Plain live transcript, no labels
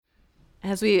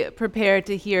As we prepare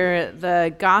to hear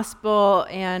the gospel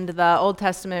and the Old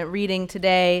Testament reading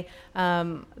today,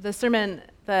 the sermon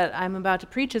that I'm about to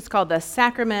preach is called The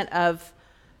Sacrament of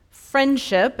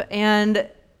Friendship, and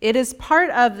it is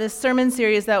part of this sermon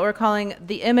series that we're calling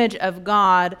The Image of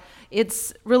God.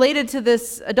 It's related to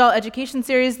this adult education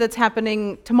series that's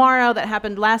happening tomorrow, that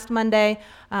happened last Monday,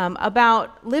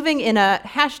 about living in a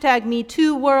hashtag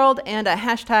 #MeToo world and a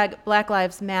hashtag Black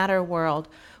Lives Matter world,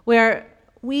 where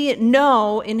we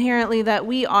know inherently that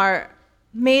we are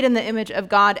made in the image of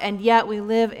God, and yet we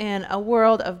live in a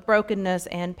world of brokenness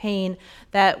and pain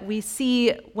that we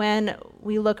see when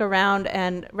we look around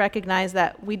and recognize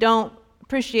that we don't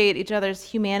appreciate each other's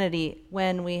humanity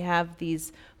when we have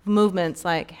these movements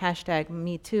like hashtag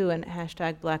 #MeToo and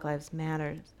hashtag Black Lives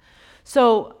Matter.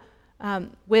 So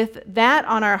with that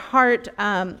on our heart,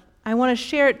 I want to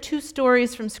share two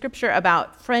stories from Scripture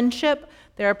about friendship.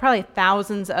 There are probably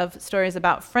thousands of stories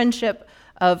about friendship,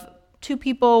 of two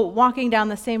people walking down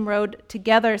the same road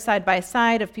together side by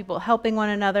side, of people helping one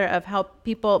another, of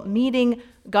people meeting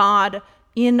God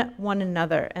in one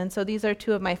another. And so these are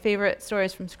two of my favorite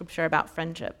stories from Scripture about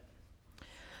friendship.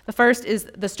 The first is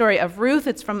the story of Ruth.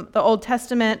 It's from the Old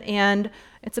Testament, and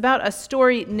it's about a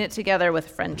story knit together with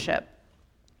friendship.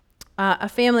 A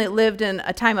family lived in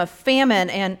a time of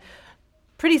famine, and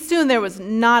pretty soon there was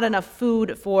not enough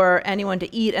food for anyone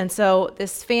to eat, and so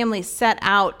this family set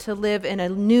out to live in a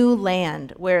new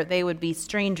land where they would be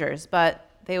strangers, but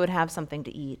they would have something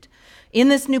to eat. In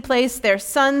this new place, their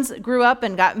sons grew up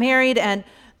and got married, and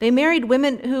they married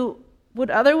women who would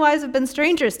otherwise have been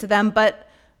strangers to them, but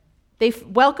they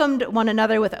welcomed one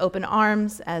another with open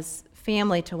arms as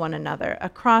family to one another. A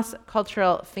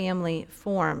cross-cultural family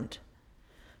formed.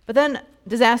 But then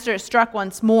disaster struck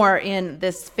once more in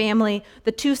this family.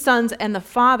 The two sons and the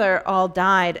father all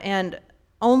died, and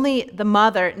only the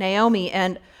mother, Naomi,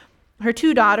 and her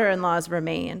two daughter-in-laws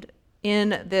remained.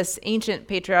 In this ancient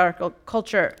patriarchal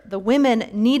culture, the women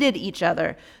needed each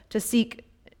other to seek,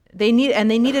 they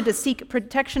needed to seek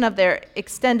protection of their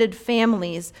extended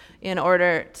families in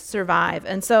order to survive.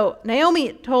 And so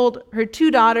Naomi told her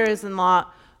two daughters-in-law,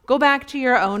 go back to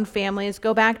your own families,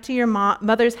 go back to your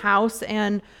mother's house,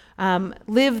 and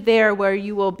live there where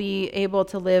you will be able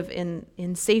to live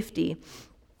in safety.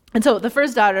 And so the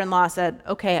first daughter-in-law said,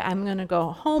 okay, I'm going to go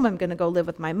home. I'm going to go live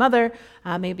with my mother.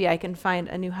 Maybe I can find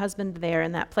a new husband there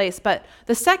in that place. But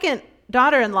the second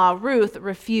daughter-in-law, Ruth,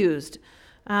 refused.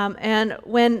 And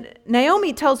when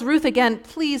Naomi tells Ruth again,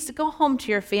 please go home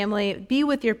to your family, be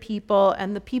with your people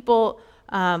and the people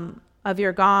of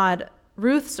your God,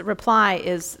 Ruth's reply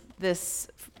is this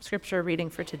scripture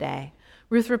reading for today.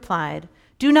 Ruth replied,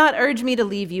 do not urge me to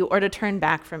leave you or to turn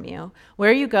back from you.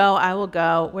 Where you go, I will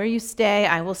go. Where you stay,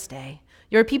 I will stay.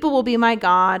 Your people will be my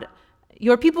God.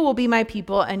 Your people will be my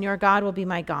people, and your God will be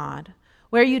my God.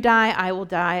 Where you die, I will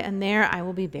die, and there I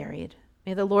will be buried.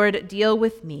 May the Lord deal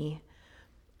with me,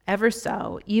 ever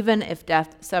so, even if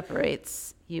death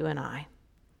separates you and I.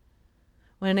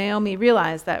 When Naomi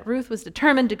realized that Ruth was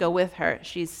determined to go with her,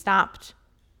 she stopped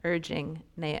urging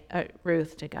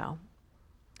Ruth to go.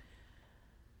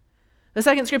 The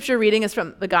second scripture reading is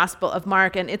from the Gospel of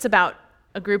Mark, and it's about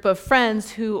a group of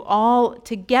friends who all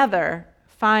together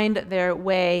find their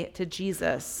way to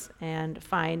Jesus and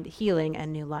find healing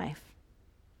and new life.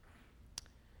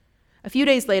 A few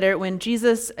days later, when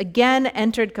Jesus again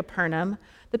entered Capernaum,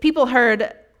 the people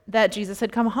heard that Jesus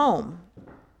had come home.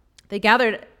 They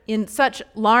gathered in such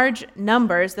large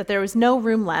numbers that there was no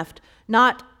room left,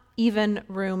 not even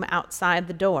room outside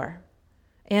the door.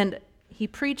 And he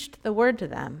preached the word to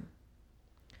them.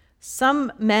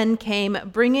 Some men came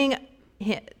bringing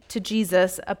to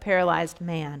Jesus a paralyzed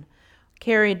man,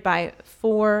 carried by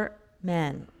 4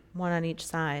 men, one on each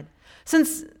side.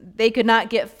 Since they could not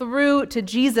get through to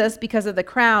Jesus because of the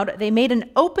crowd, they made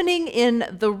an opening in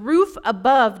the roof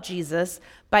above Jesus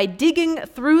by digging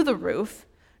through the roof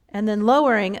and then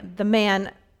lowering the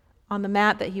man on the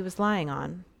mat that he was lying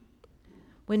on.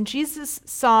 When Jesus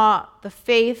saw the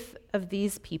faith of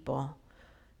these people,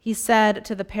 he said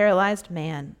to the paralyzed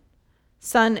man,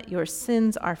 son, your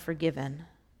sins are forgiven.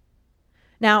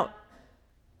 Now,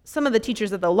 some of the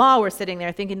teachers of the law were sitting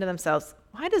there thinking to themselves,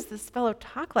 why does this fellow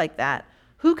talk like that?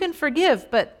 Who can forgive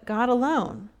but God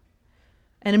alone?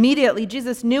 And immediately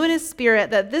Jesus knew in his spirit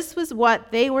that this was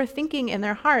what they were thinking in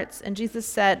their hearts. And Jesus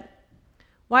said,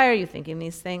 why are you thinking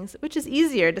these things? Which is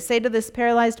easier, to say to this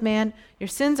paralyzed man, your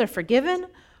sins are forgiven,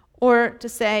 or to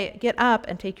say, get up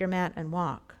and take your mat and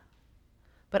walk?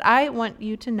 But I want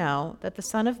you to know that the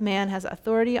Son of Man has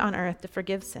authority on earth to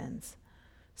forgive sins.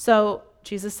 So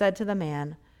Jesus said to the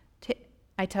man,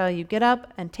 I tell you, get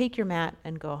up and take your mat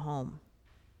and go home.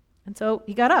 And so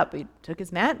he got up, he took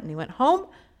his mat, and he went home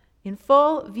in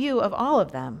full view of all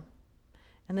of them.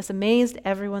 And this amazed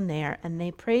everyone there, and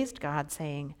they praised God,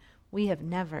 saying, "We have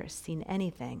never seen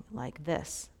anything like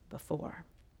this before."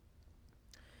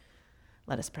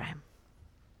 Let us pray.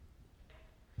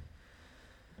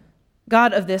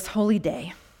 God of this holy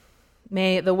day,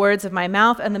 may the words of my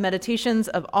mouth and the meditations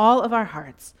of all of our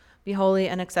hearts be holy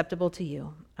and acceptable to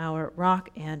you, our rock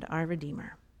and our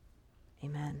Redeemer.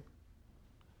 Amen.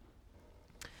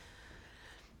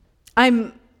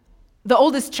 I'm the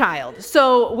oldest child,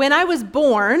 so when I was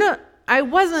born, I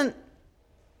wasn't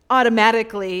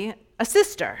automatically a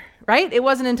sister, right? It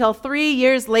wasn't until 3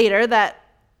 years later that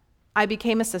I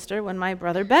became a sister when my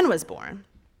brother Ben was born.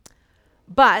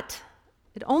 But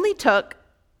it only took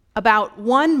about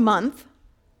 1 month,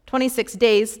 26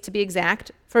 days to be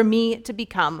exact, for me to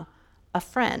become a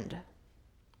friend.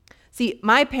 See,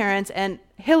 my parents and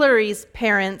Hillary's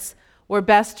parents were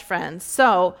best friends,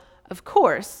 so of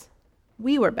course,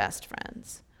 we were best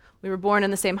friends. We were born in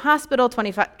the same hospital,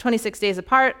 26 days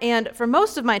apart, and for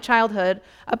most of my childhood,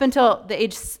 up until the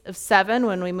age of 7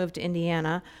 when we moved to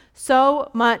Indiana, so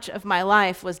much of my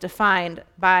life was defined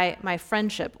by my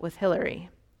friendship with Hillary.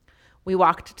 We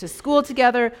walked to school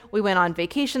together, we went on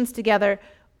vacations together,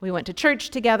 we went to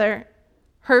church together.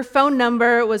 Her phone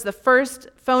number was the first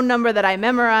phone number that I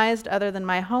memorized other than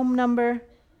my home number.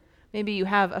 Maybe you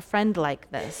have a friend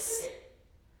like this.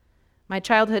 My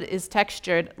childhood is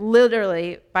textured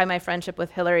literally by my friendship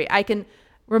with Hillary. I can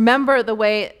remember the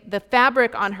way the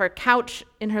fabric on her couch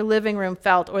in her living room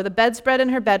felt, or the bedspread in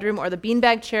her bedroom, or the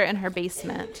beanbag chair in her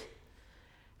basement.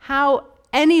 How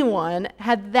anyone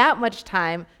had that much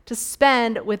time to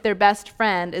spend with their best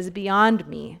friend is beyond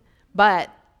me, but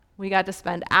we got to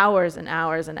spend hours and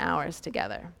hours and hours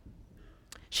together.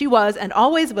 She was, and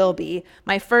always will be,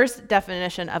 my first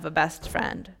definition of a best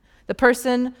friend, the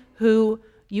person who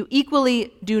you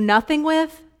equally do nothing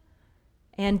with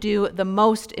and do the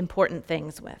most important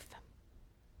things with.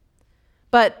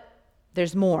 But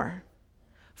there's more.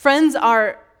 Friends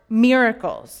are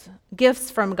miracles, gifts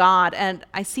from God, and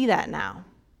I see that now.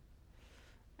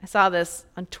 I saw this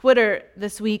on Twitter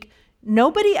this week.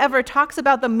 Nobody ever talks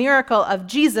about the miracle of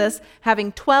Jesus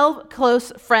having 12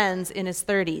 close friends in his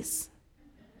 30s.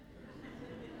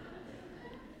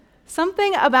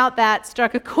 Something about that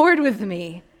struck a chord with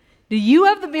me. Do you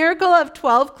have the miracle of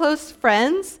 12 close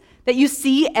friends that you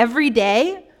see every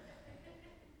day?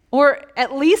 Or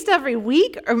at least every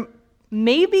week? Or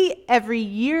maybe every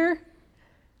year?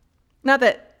 Not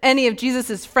that any of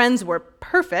Jesus' friends were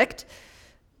perfect.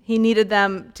 He needed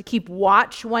them to keep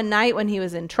watch one night when he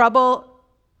was in trouble,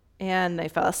 and they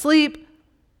fell asleep.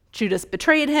 Judas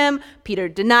betrayed him. Peter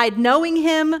denied knowing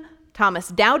him. Thomas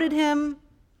doubted him.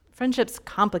 Friendship's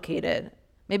complicated.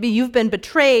 Maybe you've been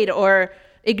betrayed or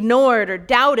ignored or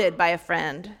doubted by a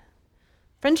friend.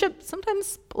 Friendship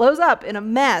sometimes blows up in a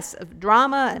mess of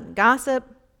drama and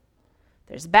gossip.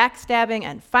 There's backstabbing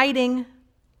and fighting.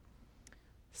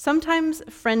 Sometimes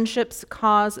friendships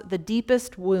cause the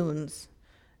deepest wounds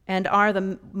and are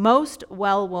the most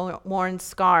well-worn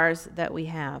scars that we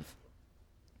have.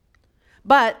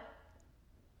 But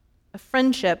a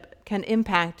friendship can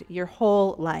impact your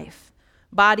whole life,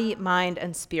 body, mind,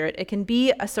 and spirit. It can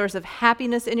be a source of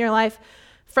happiness in your life.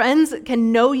 Friends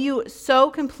can know you so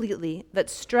completely that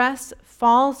stress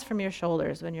falls from your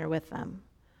shoulders when you're with them.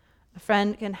 A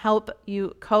friend can help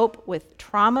you cope with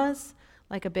traumas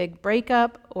like a big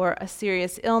breakup or a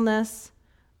serious illness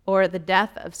or the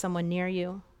death of someone near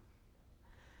you.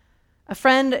 A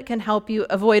friend can help you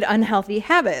avoid unhealthy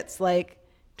habits like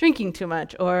drinking too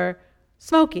much or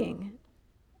smoking.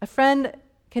 A friend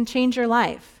can change your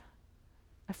life.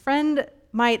 A friend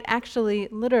might actually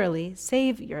literally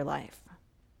save your life.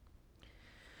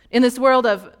 In this world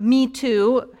of Me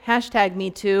Too,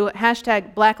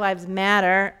 hashtag Black Lives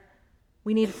Matter,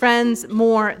 we need friends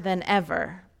more than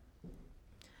ever.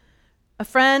 A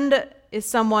friend is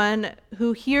someone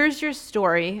who hears your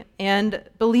story and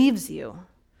believes you,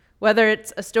 whether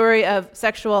it's a story of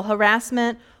sexual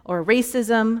harassment or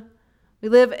racism. We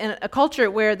live in a culture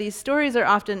where these stories are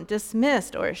often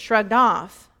dismissed or shrugged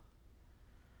off.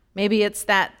 Maybe it's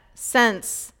that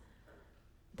sense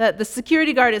that the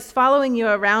security guard is following you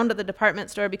around the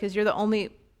department store because you're the only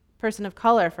person of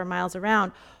color for miles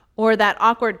around, or that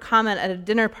awkward comment at a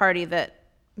dinner party that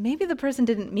maybe the person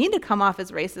didn't mean to come off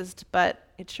as racist, but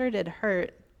it sure did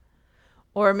hurt.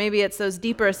 Or maybe it's those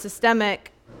deeper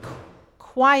systemic,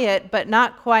 quiet, but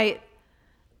not quite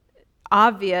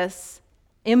obvious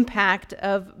impact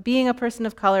of being a person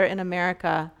of color in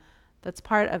America that's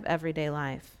part of everyday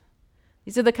life.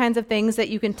 These are the kinds of things that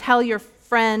you can tell your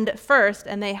friend first,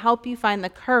 and they help you find the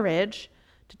courage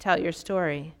to tell your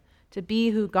story, to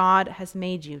be who God has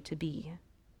made you to be.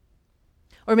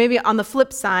 Or maybe on the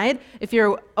flip side, if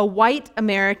you're a white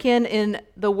American in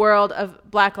the world of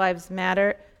Black Lives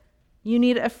Matter, you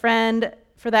need a friend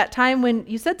for that time when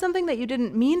you said something that you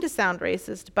didn't mean to sound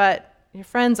racist, but your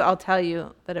friends all tell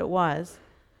you that it was.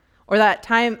 Or that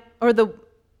time, or the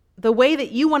way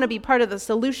that you want to be part of the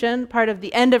solution, part of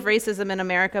the end of racism in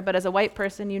America, but as a white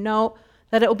person, you know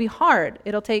that it will be hard.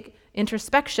 It'll take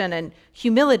introspection and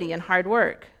humility and hard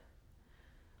work.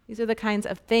 These are the kinds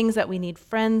of things that we need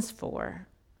friends for.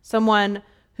 Someone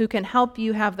who can help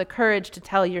you have the courage to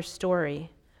tell your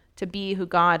story, to be who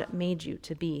God made you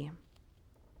to be.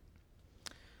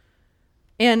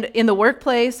 And in the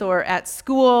workplace or at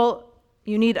school,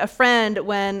 you need a friend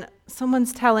when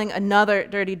someone's telling another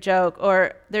dirty joke,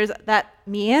 or there's that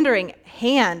meandering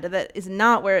hand that is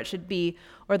not where it should be,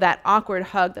 or that awkward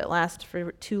hug that lasts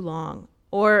for too long,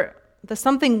 or the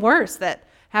something worse that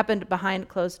happened behind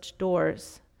closed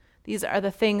doors. These are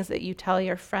the things that you tell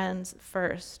your friends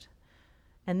first,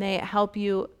 and they help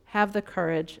you have the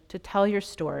courage to tell your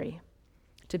story,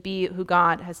 to be who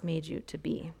God has made you to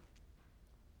be.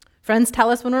 Friends tell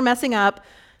us when we're messing up.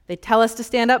 They tell us to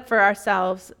stand up for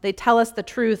ourselves. They tell us the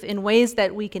truth in ways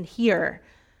that we can hear,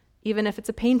 even if it's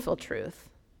a painful truth.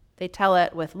 They tell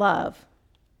it with love.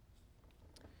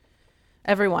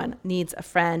 Everyone needs a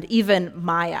friend, even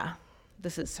Maya.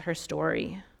 This is her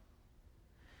story.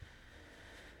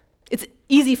 It's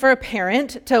easy for a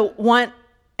parent to want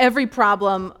every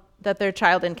problem that their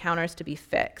child encounters to be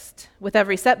fixed. With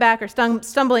every setback or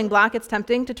stumbling block, it's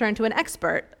tempting to turn to an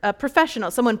expert, a professional,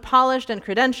 someone polished and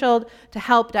credentialed to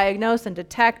help diagnose and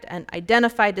detect and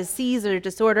identify disease or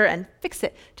disorder and fix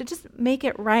it, to just make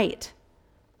it right,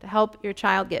 to help your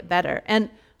child get better. And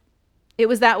it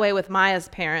was that way with Maya's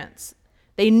parents.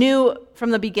 They knew from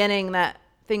the beginning that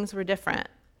things were different.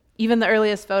 Even the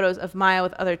earliest photos of Maya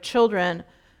with other children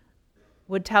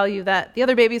would tell you that the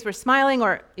other babies were smiling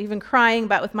or even crying,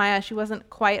 but with Maya, she wasn't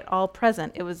quite all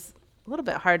present. It was a little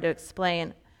bit hard to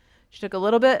explain. She took a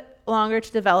little bit longer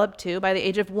to develop, too. By the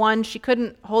age of 1, she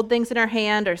couldn't hold things in her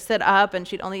hand or sit up, and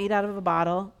she'd only eat out of a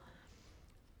bottle.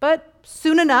 But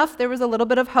soon enough, there was a little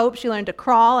bit of hope. She learned to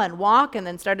crawl and walk and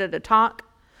then started to talk.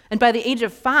 And by the age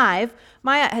of 5,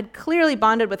 Maya had clearly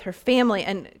bonded with her family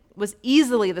and was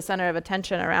easily the center of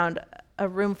attention around a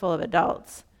room full of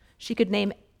adults. She could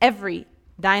name every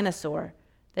dinosaur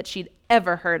that she'd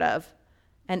ever heard of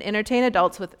and entertain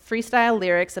adults with freestyle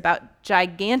lyrics about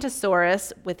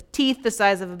Gigantosaurus with teeth the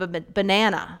size of a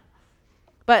banana.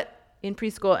 But in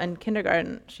preschool and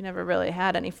kindergarten, she never really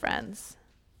had any friends.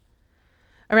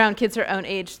 Around kids her own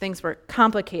age, things were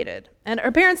complicated. And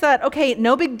her parents thought, okay,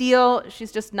 no big deal.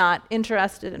 She's just not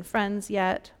interested in friends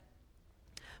yet.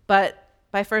 But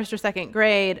by 1st or 2nd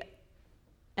grade,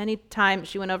 anytime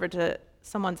she went over to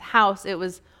someone's house, it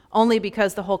was only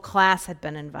because the whole class had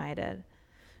been invited.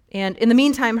 And in the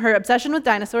meantime, her obsession with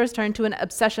dinosaurs turned to an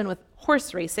obsession with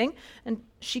horse racing, and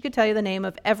she could tell you the name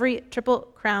of every Triple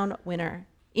Crown winner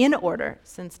in order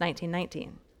since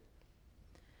 1919.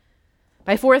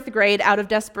 By 4th grade, out of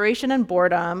desperation and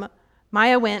boredom,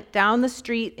 Maya went down the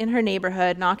street in her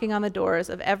neighborhood, knocking on the doors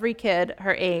of every kid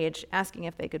her age, asking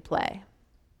if they could play.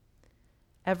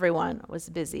 Everyone was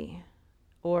busy,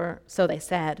 or so they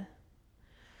said.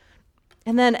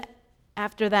 And then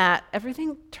after that,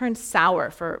 everything turned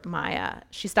sour for Maya.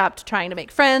 She stopped trying to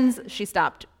make friends. She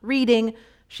stopped reading.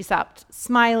 She stopped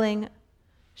smiling.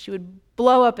 She would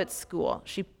blow up at school.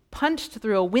 She punched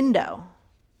through a window.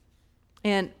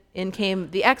 And in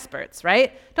came the experts,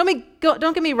 right?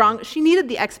 Don't get me wrong. She needed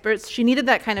the experts. She needed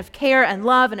that kind of care and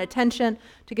love and attention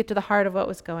to get to the heart of what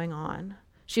was going on.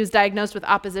 She was diagnosed with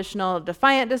oppositional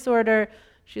defiant disorder.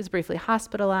 She was briefly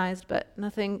hospitalized, but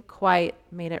nothing quite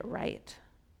made it right.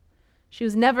 She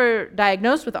was never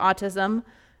diagnosed with autism,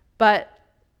 but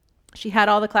she had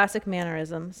all the classic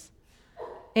mannerisms.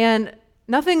 And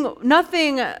nothing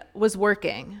was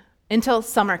working until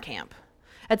summer camp.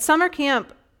 At summer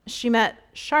camp, she met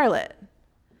Charlotte.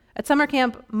 At summer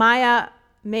camp, Maya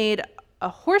made a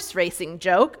horse racing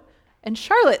joke, and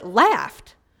Charlotte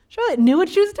laughed. Charlotte knew what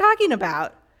she was talking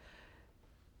about.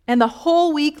 And the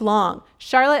whole week long,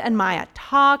 Charlotte and Maya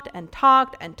talked and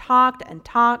talked and talked and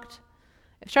talked.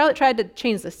 If Charlotte tried to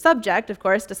change the subject, of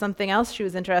course, to something else she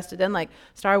was interested in, like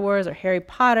Star Wars or Harry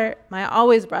Potter, Maya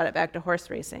always brought it back to horse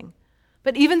racing.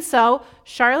 But even so,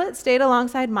 Charlotte stayed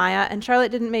alongside Maya, and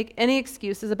Charlotte didn't make any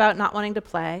excuses about not wanting to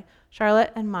play.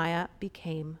 Charlotte and Maya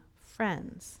became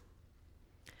friends.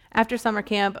 After summer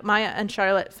camp, Maya and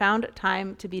Charlotte found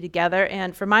time to be together,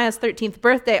 and for Maya's 13th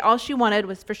birthday, all she wanted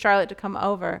was for Charlotte to come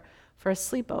over for a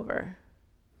sleepover.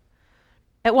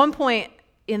 At one point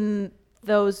in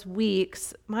those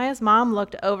weeks, Maya's mom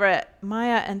looked over at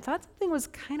Maya and thought something was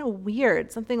kind of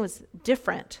weird, something was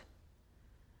different.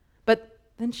 But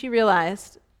then she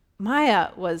realized Maya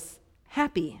was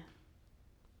happy.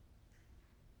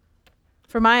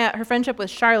 For Maya, her friendship with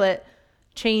Charlotte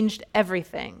changed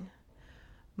everything.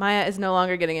 Maya is no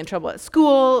longer getting in trouble at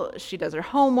school. She does her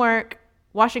homework.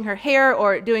 Washing her hair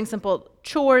or doing simple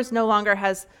chores no longer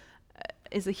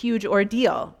is a huge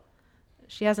ordeal.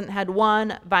 She hasn't had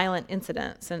one violent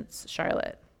incident since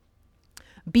Charlotte.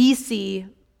 BC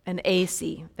and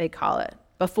AC, they call it,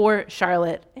 before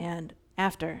Charlotte and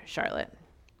after Charlotte.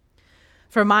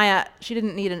 For Maya, she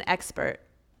didn't need an expert.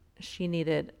 She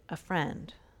needed a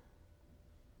friend.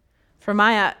 For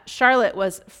Maya, Charlotte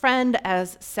was friend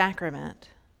as sacrament.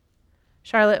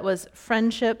 Charlotte was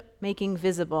friendship making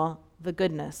visible the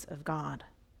goodness of God.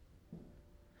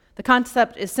 The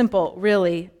concept is simple,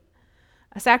 really.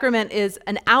 A sacrament is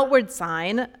an outward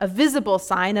sign, a visible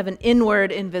sign of an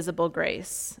inward invisible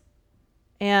grace.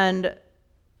 And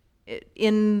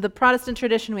in the Protestant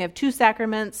tradition, we have two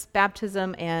sacraments,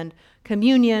 baptism and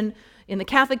communion. In the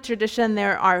Catholic tradition,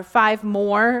 there are 5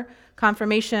 more: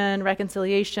 confirmation,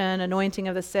 reconciliation, anointing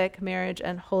of the sick, marriage,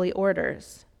 and holy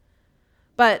orders.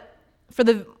 But for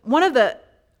one of the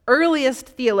earliest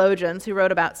theologians who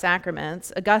wrote about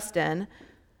sacraments, Augustine,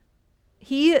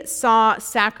 he saw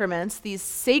sacraments, these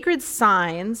sacred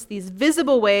signs, these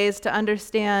visible ways to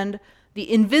understand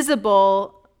the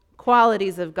invisible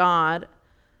qualities of God.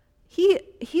 He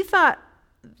thought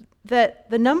that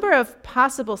the number of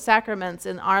possible sacraments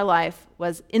in our life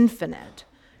was infinite.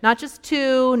 Not just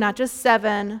 2, not just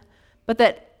 7, but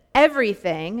that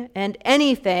everything and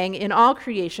anything in all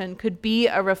creation could be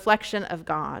a reflection of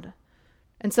God.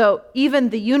 And so even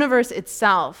the universe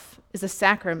itself is a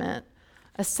sacrament,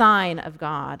 a sign of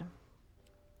God.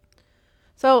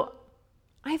 So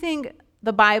I think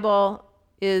the Bible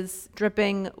is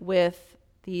dripping with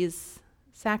these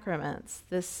sacraments,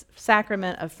 this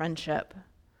sacrament of friendship.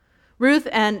 Ruth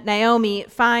and Naomi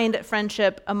find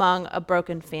friendship among a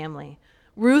broken family.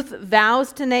 Ruth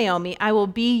vows to Naomi, "I will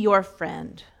be your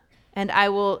friend, and I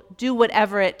will do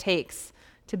whatever it takes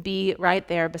to be right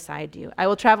there beside you. I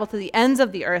will travel to the ends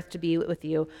of the earth to be with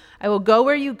you. I will go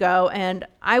where you go, and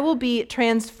I will be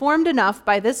transformed enough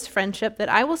by this friendship that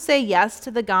I will say yes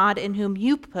to the God in whom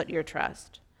you put your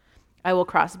trust. I will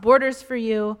cross borders for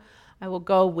you. I will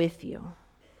go with you.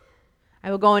 I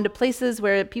will go into places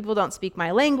where people don't speak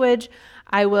my language.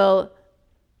 I will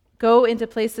go into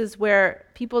places where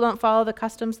people don't follow the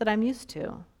customs that I'm used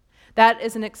to." That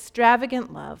is an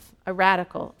extravagant love, a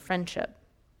radical friendship.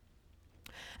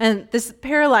 And this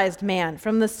paralyzed man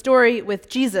from the story with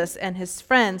Jesus and his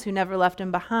friends who never left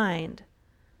him behind.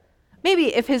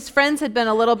 Maybe if his friends had been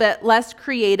a little bit less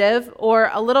creative or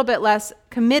a little bit less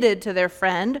committed to their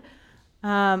friend,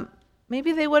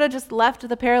 maybe they would have just left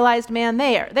the paralyzed man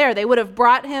there. They would have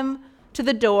brought him to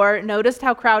the door, noticed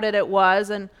how crowded it was,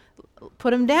 and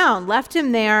put him down, left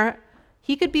him there.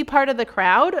 He could be part of the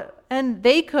crowd, and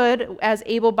they could, as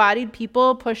able-bodied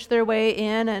people, push their way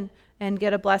in and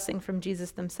get a blessing from Jesus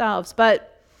themselves.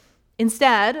 But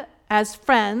instead, as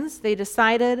friends, they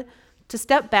decided to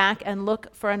step back and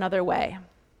look for another way.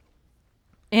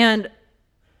 And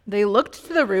they looked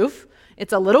to the roof.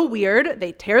 It's a little weird.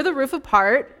 They tear the roof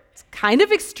apart. It's kind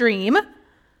of extreme.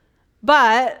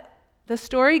 But the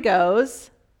story goes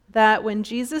that when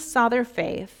Jesus saw their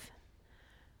faith,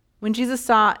 when Jesus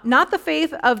saw not the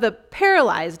faith of the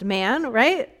paralyzed man,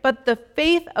 right, but the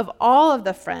faith of all of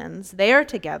the friends there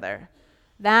together,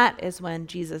 that is when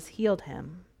Jesus healed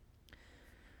him.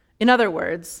 In other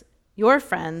words, your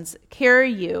friends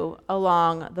carry you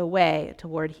along the way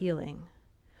toward healing.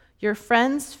 Your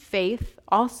friends' faith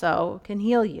also can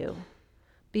heal you,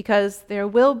 because there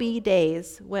will be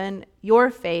days when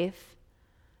your faith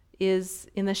is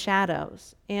in the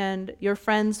shadows and your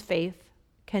friend's faith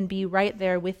can be right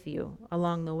there with you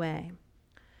along the way.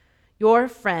 Your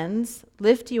friends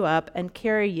lift you up and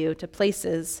carry you to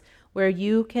places where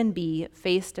you can be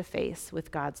face to face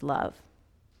with God's love.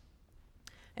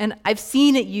 And I've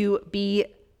seen you be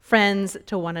friends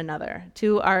to one another.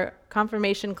 To our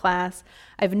confirmation class,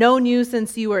 I've known you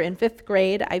since you were in 5th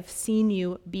grade. I've seen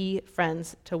you be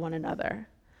friends to one another.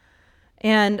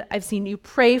 And I've seen you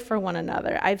pray for one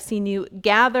another. I've seen you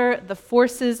gather the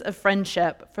forces of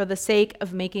friendship for the sake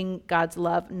of making God's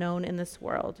love known in this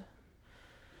world.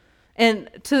 And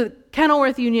to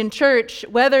Kenilworth Union Church,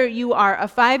 whether you are a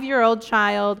 5-year-old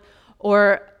child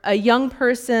or a young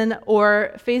person,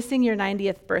 or facing your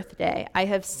 90th birthday, I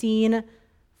have seen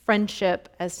friendship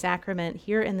as sacrament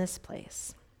here in this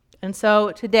place. And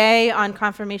so today on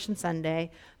Confirmation Sunday,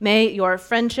 may your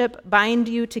friendship bind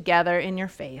you together in your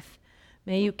faith.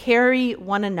 May you carry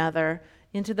one another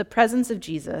into the presence of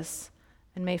Jesus,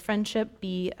 and may friendship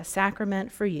be a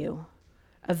sacrament for you,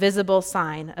 a visible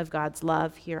sign of God's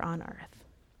love here on earth.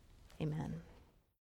 Amen.